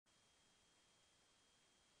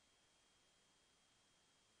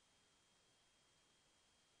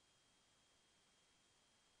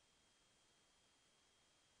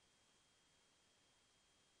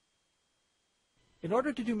In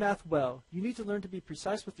order to do math well, you need to learn to be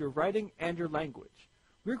precise with your writing and your language.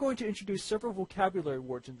 We're going to introduce several vocabulary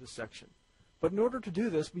words in this section. But in order to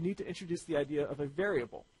do this, we need to introduce the idea of a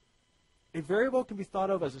variable. A variable can be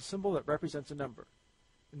thought of as a symbol that represents a number.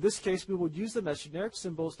 In this case, we will use them as generic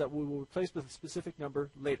symbols that we will replace with a specific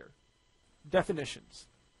number later. Definitions.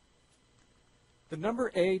 The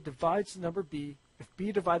number a divides the number b if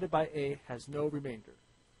b divided by a has no remainder.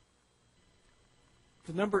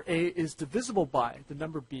 The number a is divisible by the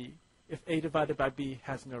number b if a divided by b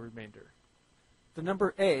has no remainder. The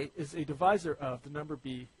number a is a divisor of the number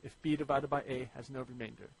b if b divided by a has no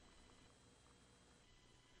remainder.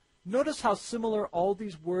 Notice how similar all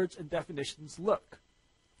these words and definitions look.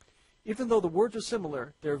 Even though the words are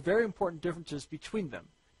similar, there are very important differences between them.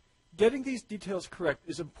 Getting these details correct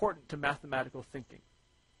is important to mathematical thinking.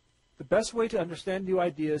 The best way to understand new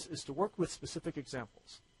ideas is to work with specific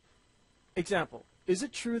examples. Example, is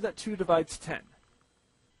it true that 2 divides 10?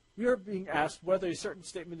 We are being asked whether a certain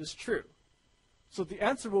statement is true. So the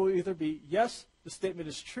answer will either be yes, the statement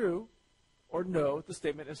is true, or no, the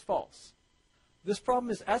statement is false. This problem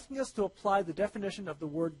is asking us to apply the definition of the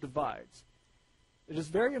word divides. It is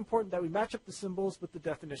very important that we match up the symbols with the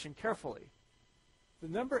definition carefully. The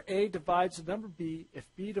number a divides the number b if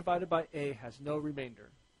b divided by a has no remainder.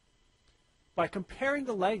 By comparing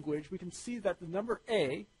the language, we can see that the number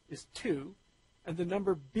a is 2 and the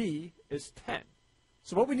number b is 10.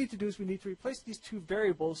 So what we need to do is we need to replace these two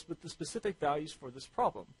variables with the specific values for this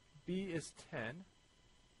problem. B is 10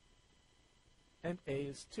 and a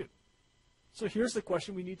is 2. So here's the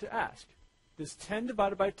question we need to ask. Does 10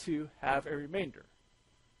 divided by 2 have a remainder?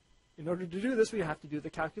 In order to do this, we have to do the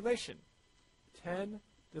calculation. 10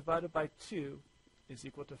 divided by 2 is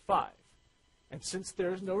equal to 5. And since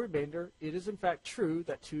there is no remainder, it is in fact true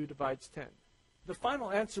that 2 divides 10. The final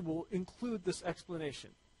answer will include this explanation.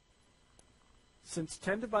 Since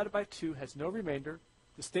 10 divided by 2 has no remainder,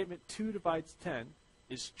 the statement 2 divides 10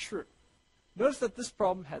 is true. Notice that this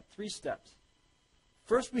problem had 3 steps.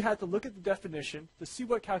 First, we had to look at the definition to see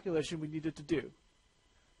what calculation we needed to do.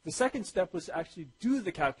 The second step was to actually do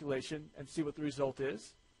the calculation and see what the result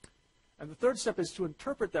is. And the third step is to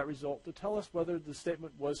interpret that result to tell us whether the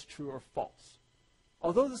statement was true or false.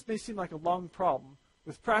 Although this may seem like a long problem,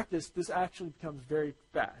 with practice, this actually becomes very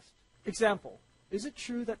fast. Example, is it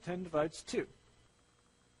true that 10 divides 2?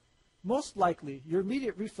 Most likely, your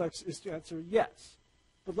immediate reflex is to answer yes.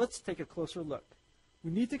 But let's take a closer look. We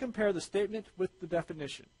need to compare the statement with the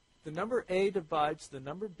definition. The number a divides the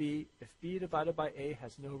number b if b divided by a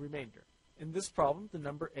has no remainder. In this problem, the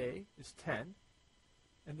number a is 10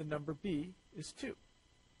 and the number b is 2.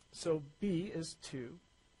 So b is 2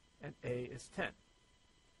 and a is 10.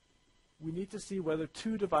 We need to see whether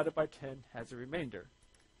 2 divided by 10 has a remainder.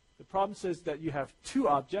 The problem says that you have 2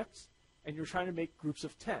 objects and you're trying to make groups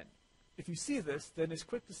of 10. If you see this, then it's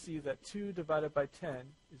quick to see that 2 divided by 10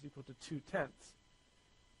 is equal to 2/10.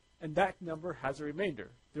 And that number has a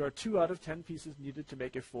remainder. There are 2 out of 10 pieces needed to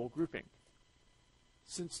make a full grouping.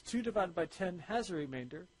 Since 2 divided by 10 has a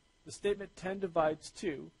remainder, the statement 10 divides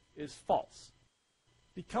 2 is false.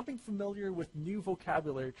 Becoming familiar with new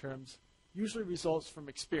vocabulary terms usually results from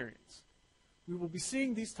experience. We will be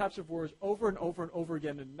seeing these types of words over and over and over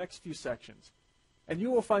again in the next few sections. And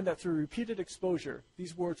you will find that through repeated exposure,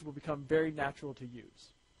 these words will become very natural to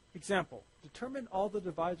use. Example, determine all the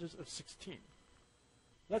divisors of 16.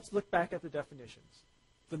 Let's look back at the definitions.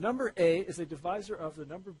 The number a is a divisor of the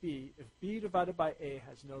number b if b divided by a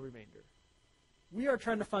has no remainder. We are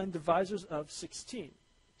trying to find divisors of 16.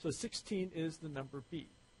 So 16 is the number b.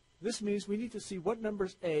 This means we need to see what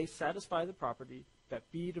numbers a satisfy the property that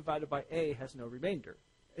b divided by a has no remainder.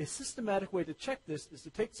 A systematic way to check this is to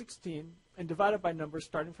take 16 and divide it by numbers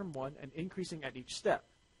starting from 1 and increasing at each step.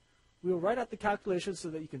 We will write out the calculations so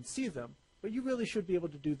that you can see them, but you really should be able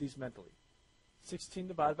to do these mentally. 16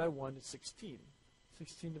 divided by 1 is 16.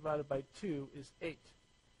 16 divided by 2 is 8.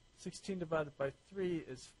 16 divided by 3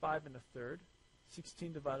 is 5 1/3.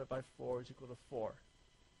 16 divided by 4 is equal to 4.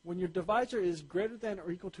 When your divisor is greater than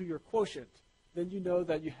or equal to your quotient, then you know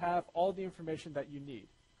that you have all the information that you need.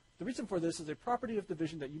 The reason for this is a property of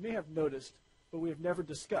division that you may have noticed, but we have never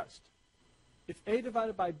discussed. If a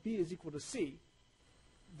divided by b is equal to c,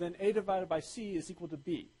 then a divided by c is equal to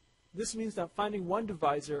b. This means that finding one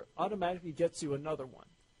divisor automatically gets you another one.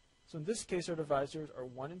 So in this case, our divisors are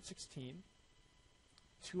 1 and 16,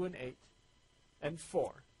 2 and 8, and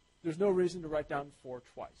 4. There's no reason to write down 4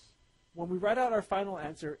 twice. When we write out our final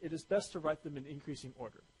answer, it is best to write them in increasing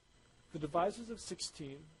order. The divisors of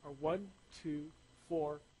 16 are 1, 2,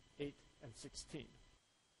 4, 8, and 16.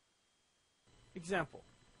 Example,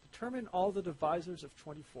 determine all the divisors of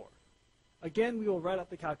 24. Again, we will write out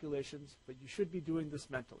the calculations, but you should be doing this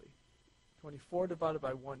mentally. 24 divided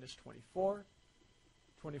by 1 is 24.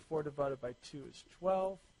 24 divided by 2 is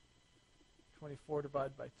 12. 24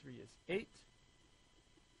 divided by 3 is 8.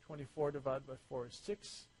 24 divided by 4 is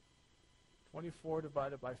 6. 24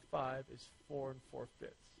 divided by 5 is 4 4/5.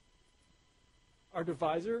 Our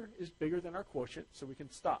divisor is bigger than our quotient, so we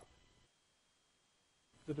can stop.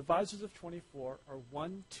 The divisors of 24 are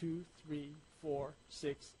 1, 2, 3, 4,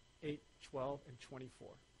 6, 8, 12, and 24.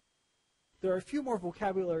 There are a few more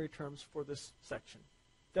vocabulary terms for this section.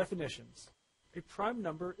 Definitions. A prime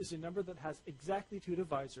number is a number that has exactly two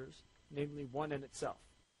divisors, namely 1 and itself.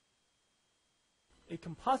 A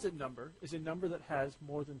composite number is a number that has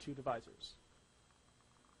more than two divisors.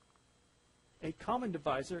 A common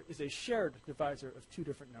divisor is a shared divisor of two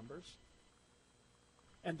different numbers.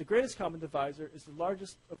 And the greatest common divisor is the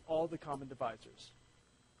largest of all the common divisors.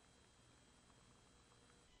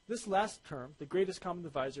 This last term, the greatest common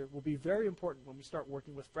divisor, will be very important when we start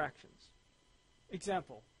working with fractions.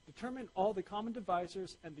 Example, determine all the common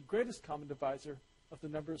divisors and the greatest common divisor of the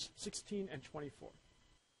numbers 16 and 24.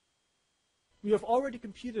 We have already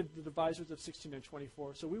computed the divisors of 16 and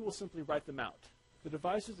 24, so we will simply write them out. The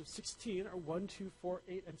divisors of 16 are 1, 2, 4,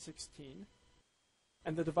 8, and 16.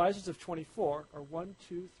 And the divisors of 24 are 1,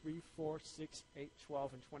 2, 3, 4, 6, 8,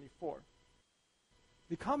 12, and 24.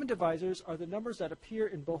 The common divisors are the numbers that appear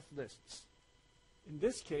in both lists. In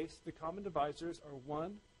this case, the common divisors are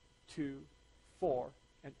 1, 2, 4,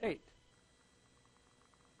 and 8.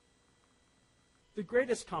 The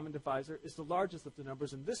greatest common divisor is the largest of the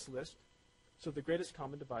numbers in this list, so the greatest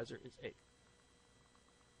common divisor is 8.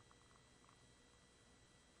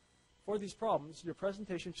 For these problems, your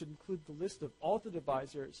presentation should include the list of all the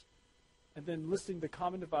divisors and then listing the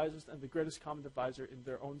common divisors and the greatest common divisor in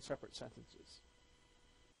their own separate sentences.